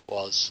it, it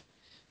was...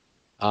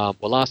 it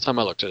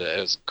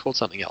was called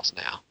something else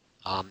now.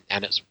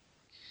 And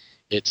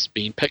it's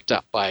been picked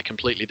up by a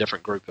completely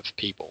different group of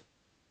people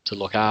to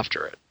look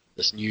after it.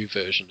 This new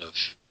version of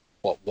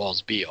what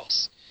was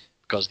BIOS.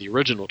 Because the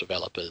original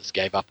developers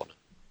gave up on it.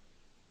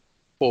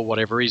 For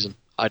whatever reason.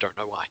 I don't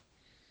know why.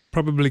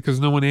 Probably because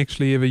no one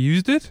actually ever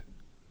used it?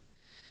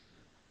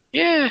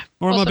 Yeah.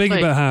 Or am I being a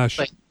bit harsh?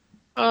 They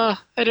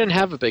didn't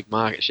have a big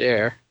market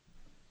share.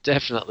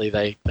 Definitely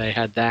they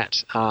had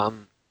that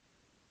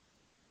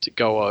to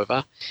go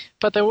over.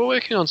 But they were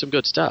working on some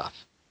good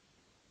stuff.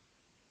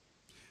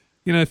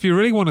 If you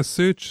really want to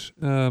search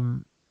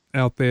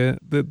out there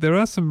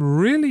are some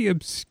really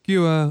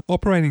obscure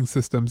operating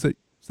systems that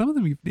some of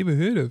them you've never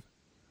heard of.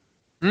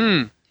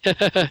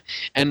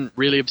 And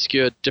really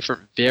obscure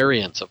different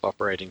variants of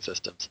operating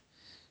systems.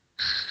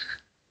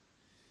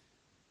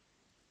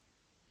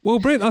 Well,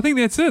 Brett, I think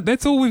that's it.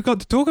 That's all we've got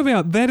to talk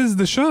about. That is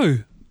the show.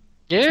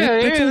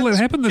 That's all that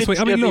happened this week.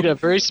 I mean, look, a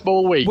very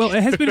small week. Well,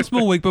 it has been a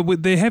small week,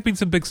 but there have been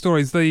some big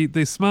stories. The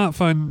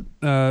smartphone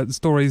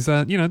stories,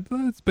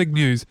 it's big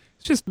news.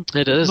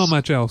 It is not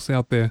much else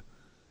out there.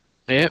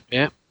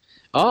 Yeah.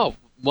 Oh,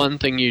 one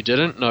thing you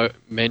didn't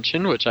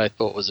mention, which I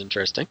thought was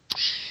interesting,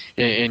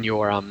 in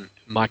your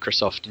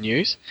Microsoft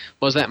news,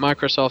 was that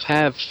Microsoft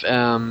have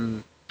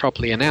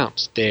properly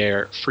announced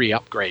their free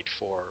upgrade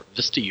for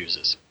Vista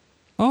users.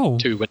 Oh.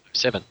 To Windows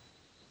 7.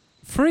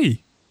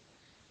 Free?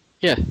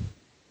 Yeah.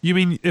 You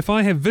mean if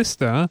I have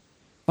Vista,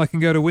 I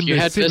can go to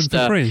Windows 7 Vista,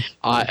 for free?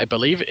 I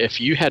believe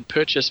if you had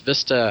purchased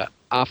Vista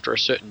after a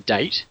certain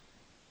date,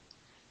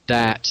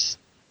 that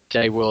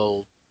they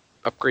will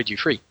upgrade you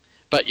free.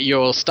 But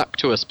you're stuck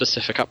to a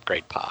specific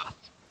upgrade path.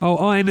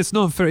 Oh, and it's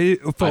not for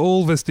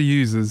all Vista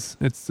users.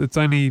 It's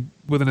only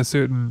within a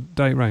certain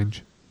date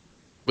range.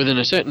 Within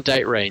a certain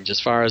date range, as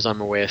far as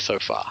I'm aware so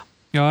far.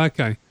 Oh,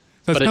 okay.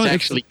 So but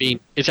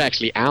it's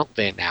actually out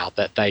there now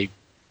that they,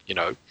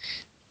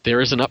 there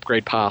is an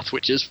upgrade path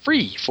which is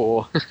free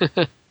for.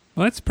 Well,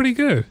 that's pretty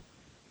good.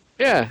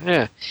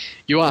 Yeah.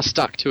 You are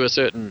stuck to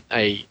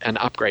an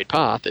upgrade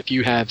path. If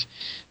you have,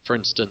 for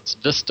instance,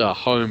 Vista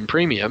Home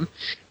Premium,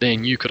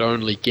 then you could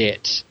only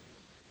get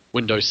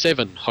Windows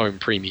 7 Home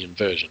Premium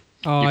version.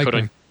 Oh, you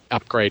couldn't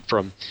upgrade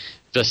from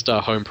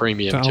Vista Home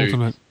Premium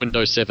to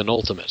Windows 7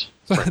 Ultimate.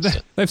 So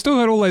they've still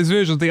got all those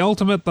versions: the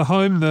Ultimate, the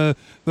Home, the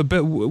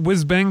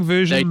whiz bang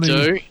version.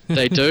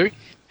 They do.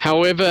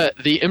 However,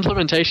 the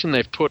implementation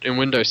they've put in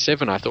Windows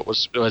 7, I thought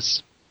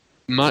was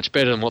much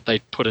better than what they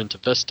put into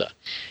Vista.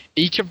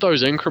 Each of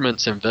those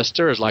increments in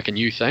Vista is like a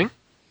new thing.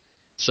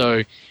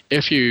 So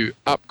if you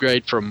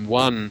upgrade from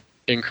one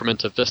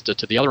increment of Vista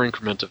to the other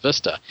increment of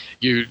Vista,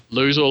 you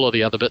lose all of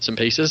the other bits and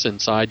pieces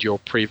inside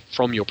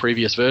from your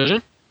previous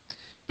version,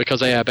 because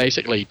they are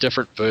basically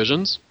different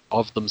versions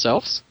of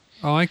themselves.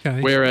 Oh, okay.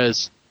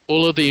 Whereas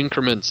all of the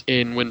increments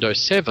in Windows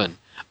 7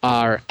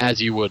 are,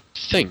 as you would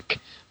think,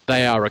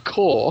 they are a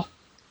core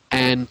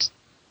and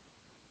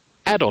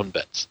add-on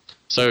bits.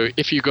 So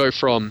if you go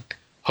from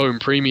Home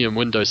Premium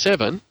Windows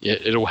 7,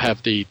 it'll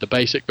have the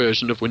basic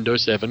version of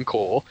Windows 7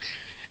 core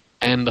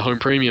and the Home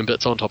Premium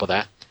bits on top of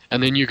that.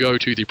 And then you go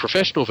to the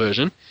Professional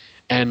version,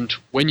 and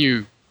when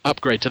you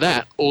upgrade to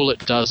that, all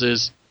it does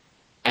is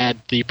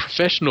add the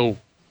Professional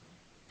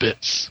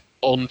bits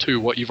onto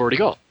what you've already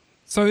got.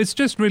 So it's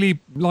just really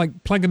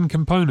like plug-in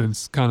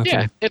components kind of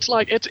thing. Yeah,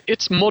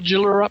 it's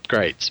modular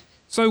upgrades.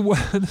 So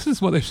this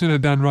is what they should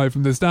have done right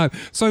from the start.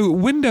 So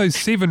Windows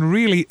 7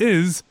 really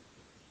is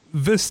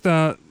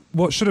Vista,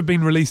 what should have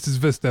been released as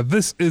Vista.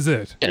 This is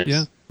it. Yes.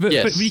 Yeah?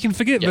 Yes. You can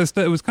forget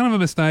Vista. It was kind of a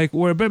mistake.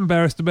 We're a bit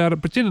embarrassed about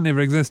it. Pretend it never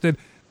existed.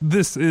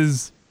 This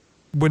is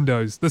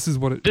Windows. This is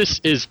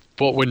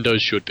what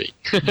Windows should be.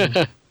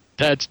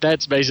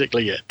 That's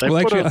basically it.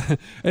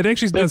 It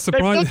actually does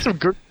surprise. They've done some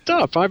good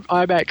stuff.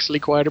 I'm actually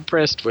quite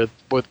impressed with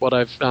what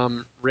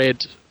I've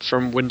read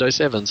from Windows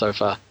 7 so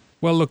far.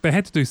 Well, look, they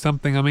had to do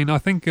something. I mean, I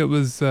think it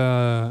was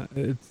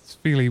it's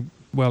fairly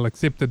well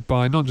accepted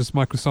by not just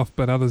Microsoft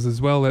but others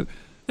as well. That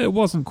it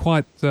wasn't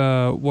quite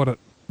what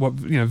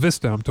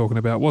Vista I'm talking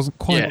about wasn't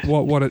quite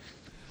what it.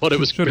 What it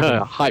was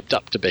hyped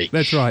up to be.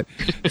 That's right.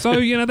 So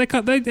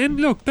they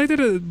did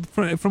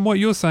it from what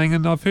you're saying,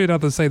 and I've heard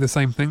others say the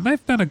same thing.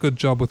 They've done a good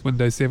job with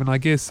Windows 7. I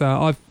guess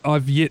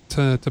I've yet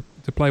to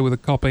play with a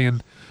copy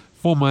and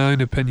form my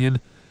own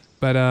opinion.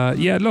 But I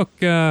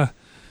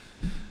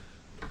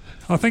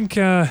think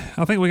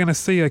we're going to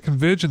see a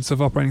convergence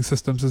of operating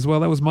systems as well.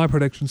 That was my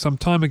prediction some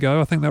time ago.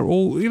 I think they're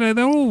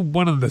all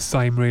one and the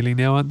same really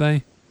now, aren't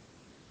they?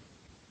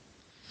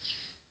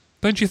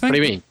 Don't you think? What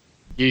do you mean?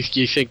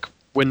 You think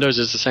Windows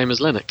is the same as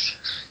Linux?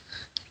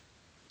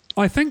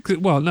 I think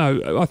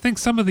I think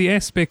some of the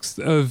aspects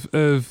of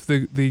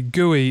the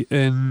GUI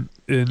in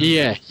the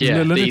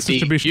Linux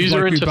distribution,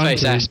 user like interface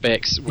Ubuntu,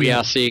 aspects, we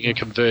are seeing a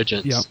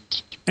convergence. Yeah.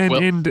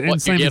 And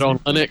what you get on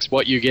Linux,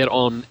 what you get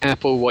on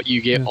Apple, what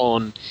you get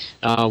on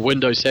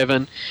Windows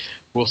 7,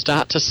 we'll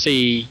start to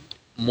see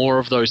more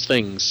of those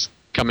things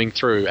coming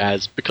through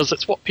because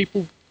it's what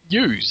people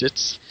use.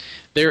 It's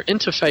their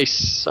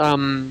interface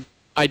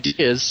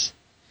ideas.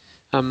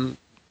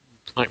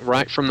 Like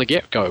right from the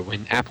get-go,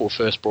 when Apple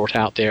first brought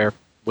out their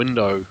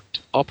Windows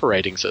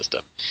operating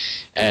system,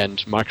 and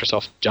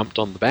Microsoft jumped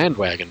on the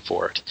bandwagon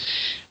for it,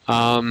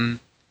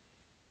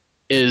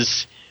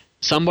 is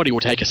somebody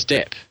will take a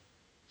step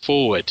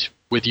forward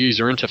with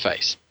user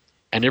interface,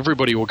 and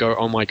everybody will go,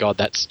 "Oh my God,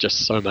 that's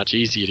just so much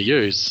easier to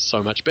use,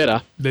 so much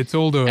better." Let's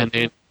all do it. And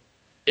then,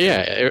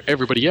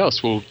 everybody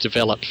else will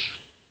develop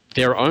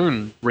their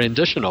own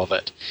rendition of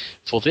it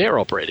for their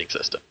operating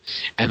system,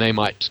 and they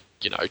might,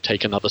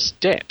 take another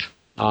step.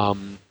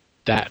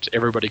 That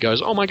everybody goes,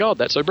 "Oh my God,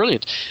 that's so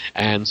brilliant,"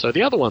 and so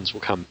the other ones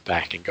will come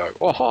back and go,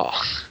 "Oh,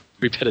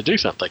 we better do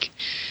something."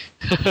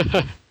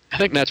 I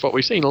think that's what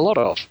we've seen a lot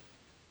of.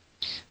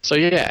 So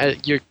yeah,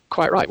 you're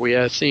quite right. We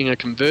are seeing a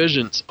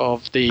convergence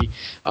of the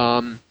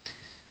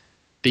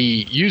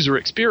user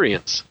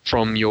experience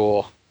from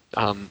your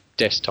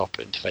desktop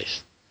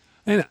interface.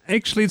 And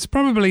actually, it's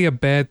probably a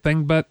bad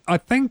thing, but I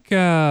think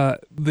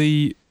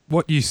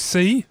what you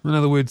see, in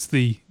other words,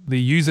 the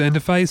user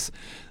interface,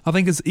 I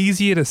think is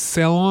easier to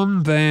sell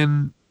on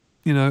than,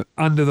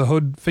 under the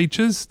hood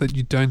features that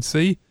you don't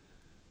see.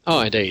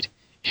 Oh, indeed.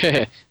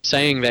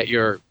 Saying that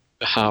your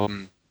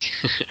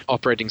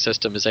operating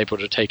system is able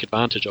to take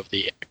advantage of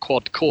the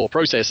quad-core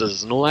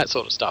processors and all that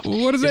sort of stuff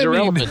what does is that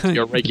irrelevant mean? to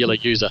your regular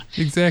user.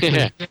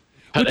 Exactly.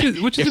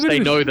 Which is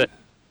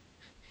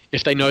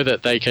if they know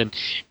that they can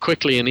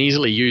quickly and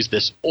easily use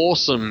this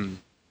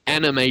awesome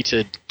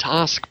animated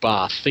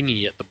taskbar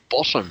thingy at the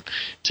bottom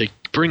to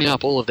bring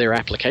up all of their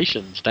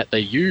applications that they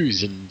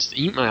use and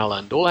email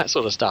and all that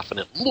sort of stuff, and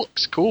it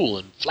looks cool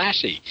and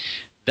flashy,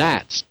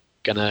 that's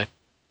gonna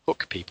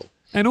hook people.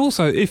 And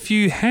also, if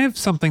you have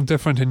something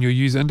different in your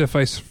user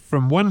interface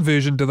from one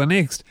version to the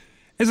next,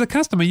 as a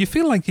customer, you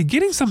feel like you're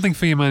getting something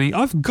for your money.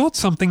 I've got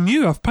something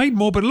new. I've paid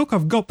more, but look,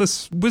 I've got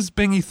this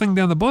whiz-bangy thing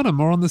down the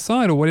bottom or on the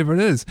side or whatever it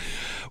is.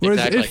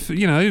 Whereas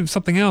exactly. if,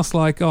 something else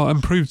like,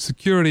 improved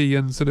security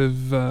and sort of,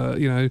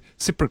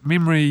 separate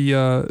memory,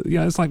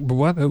 it's like,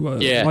 what?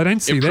 Yeah, I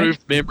don't see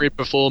improved memory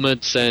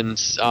performance and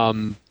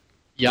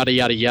yada,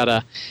 yada,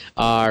 yada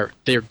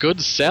they're good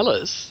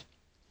sellers,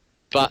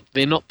 but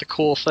they're not the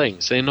core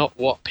things. They're not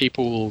what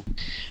people...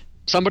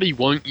 Somebody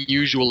won't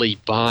usually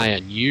buy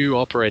a new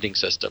operating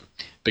system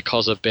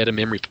because of better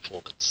memory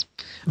performance.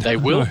 They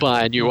will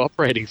buy a new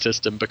operating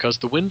system because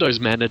the Windows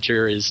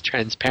Manager is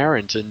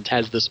transparent and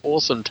has this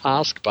awesome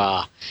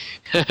taskbar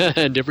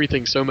and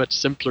everything's so much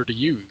simpler to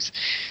use.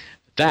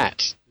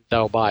 That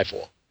they'll buy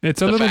for.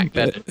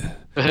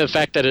 The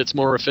fact that it's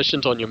more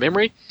efficient on your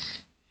memory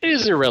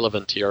is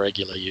irrelevant to your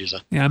regular user.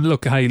 Yeah, and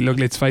look,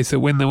 let's face it,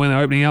 when they're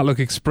opening Outlook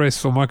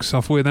Express for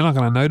Microsoft Word, they're not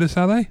going to notice,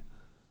 are they?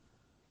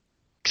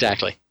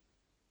 Exactly.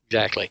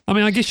 I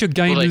mean, I guess your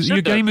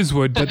gamers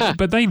would,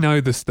 but they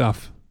know the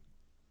stuff.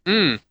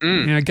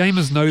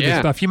 Gamers know the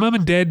stuff. Your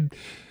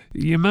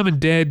mum and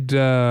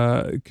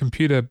dad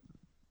computer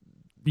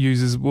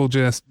users will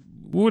just...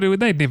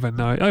 They'd never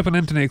know. Open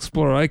Internet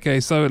Explorer. Okay,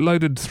 so it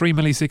loaded 3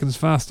 milliseconds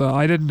faster.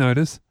 I didn't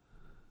notice.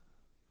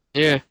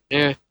 Yeah.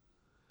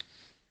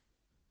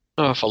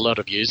 Oh, for a lot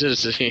of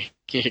users,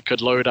 it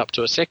could load up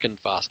to a second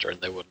faster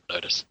and they wouldn't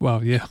notice.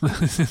 Well, yeah,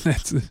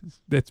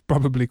 that's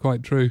probably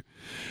quite true.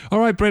 All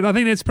right, Brett, I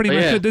think that's pretty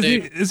much it.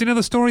 Is there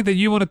another story that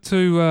you wanted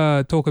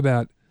to talk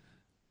about?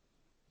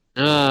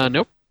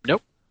 Nope.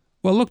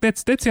 Well, look,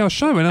 that's our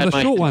show.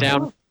 Another short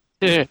one.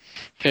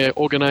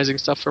 Organizing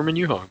stuff from a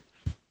new home.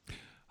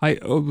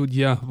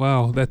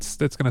 Wow, that's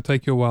going to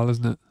take you a while,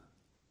 isn't it?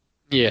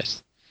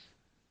 Yes.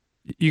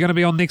 You going to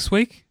be on next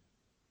week?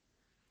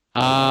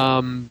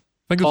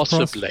 Fingers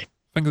Possibly.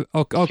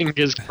 Crossed.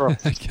 Fingers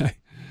crossed. Okay.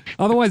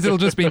 Otherwise, it'll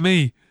just be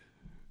me.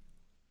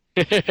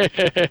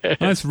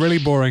 That's really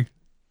boring.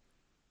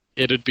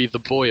 It'd be the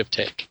boy of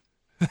tech.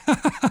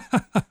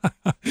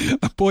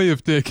 A boy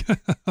of tech.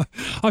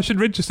 I should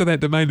register that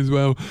domain as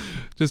well,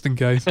 just in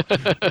case.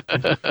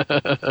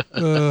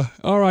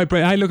 All right,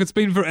 Brett. Hey, look, it's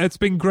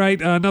been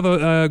great.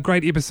 Another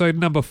great episode,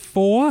 number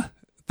 4.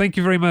 Thank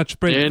you very much,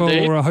 Brett,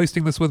 for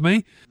hosting this with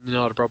me.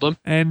 Not a problem.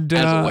 And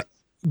as always,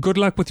 good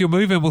luck with your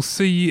move, and we'll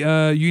see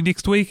you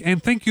next week.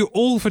 And thank you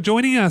all for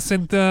joining us,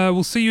 and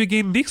we'll see you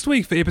again next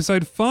week for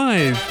episode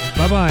 5.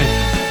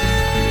 Bye-bye.